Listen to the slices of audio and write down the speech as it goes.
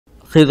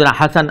Sayyidina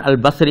Hasan Al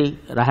Basri,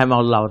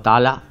 rahimahullah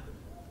ta'ala,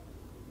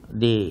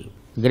 the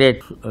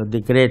great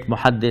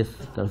muhaddis,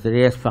 the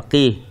great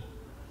faqih,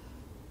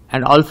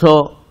 and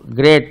also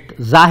great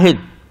zahid.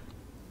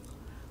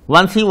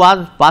 Once he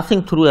was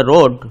passing through a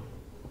road,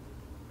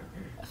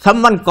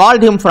 someone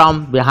called him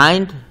from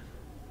behind,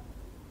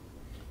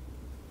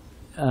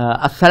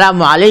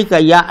 Assalamu alayka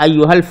ya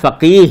ayyuhal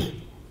faqih.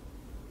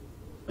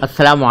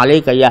 Assalamu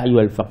alayka ya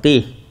ayyuhal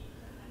faqih.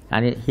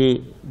 And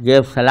he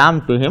gave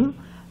salam to him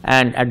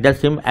and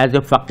addressed him as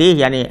a faqih,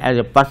 yani as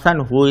a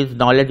person who is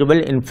knowledgeable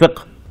in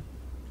fiqh.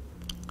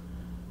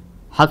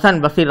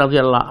 Hasan Basri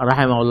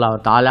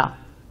rahimahullah ta'ala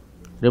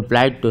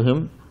replied to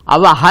him,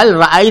 Awa hal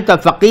ra'ayta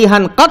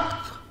faqihan qat?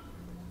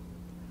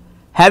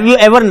 Have you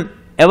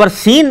ever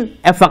seen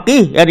a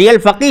faqih, a real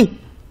faqih?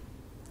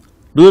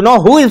 Do you know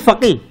who is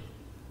faqih?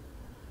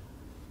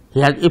 He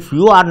has, if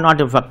you are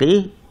not a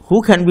faqih,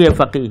 who can be a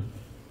faqih?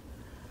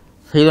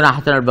 Sayyidina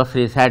Hasan Al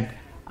Basri said,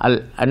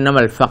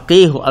 Annama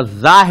al-faqihu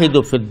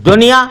al-zahidu fi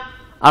dunya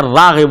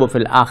al-raghibu fi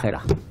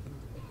al-akhirah.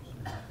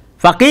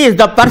 Faqih is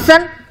the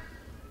person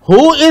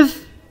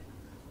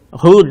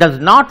who does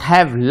not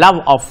have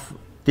love of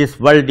these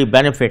worldly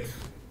benefits.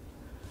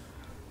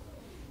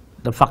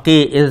 The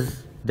faqih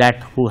is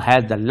that who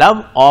has the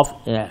love of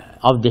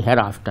the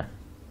hereafter.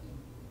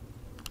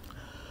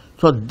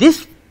 So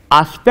this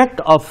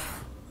aspect of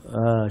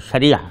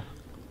Sharia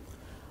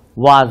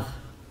was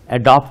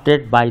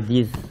adopted by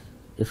these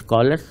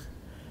scholars,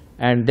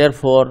 and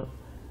therefore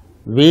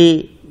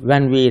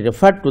when we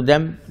refer to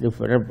them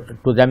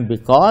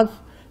because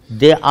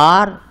they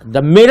are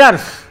the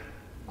mirrors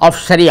of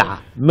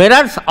Sharia,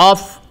 mirrors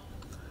of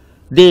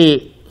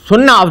the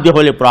Sunnah of the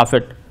Holy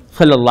Prophet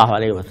sallallahu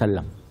alaihi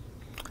wasallam.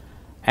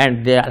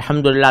 And they,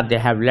 alhamdulillah, they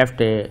have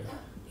left a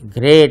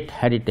great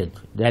heritage.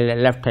 They have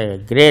left a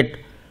great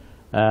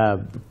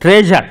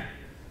treasure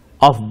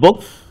of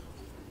books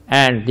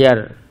and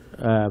their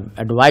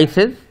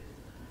advices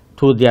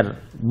through their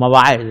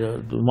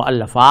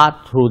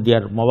mu'allafat, through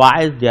their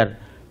mawa'iz, their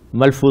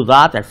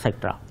malfuzat,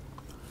 etc.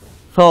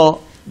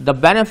 So the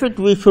benefit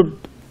we should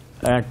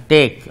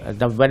take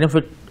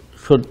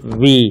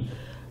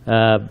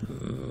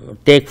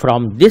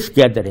from this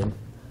gathering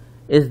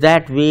is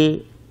that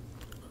we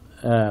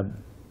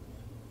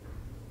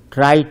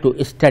try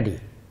to study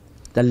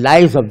the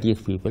lives of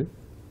these people,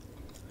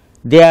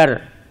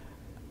 their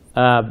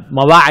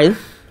mawa'iz,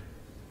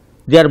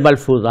 their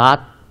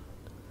malfuzat,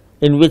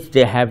 in which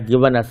they have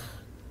given us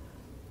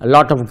a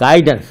lot of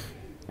guidance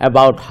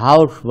about how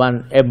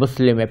a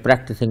Muslim, a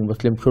practicing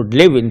Muslim, should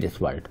live in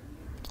this world.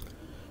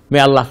 May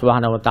Allah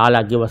subhanahu wa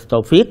ta'ala give us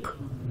tawfiq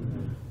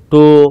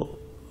to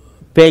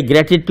pay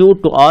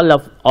gratitude to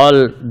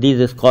all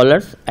these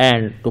scholars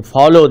and to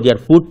follow their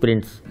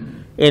footprints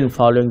in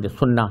following the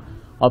sunnah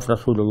of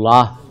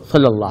Rasulullah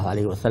sallallahu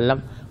alaihi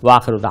wasallam. Wa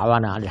akhiru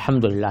da'wana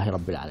alhamdulillahi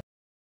rabbil alamin.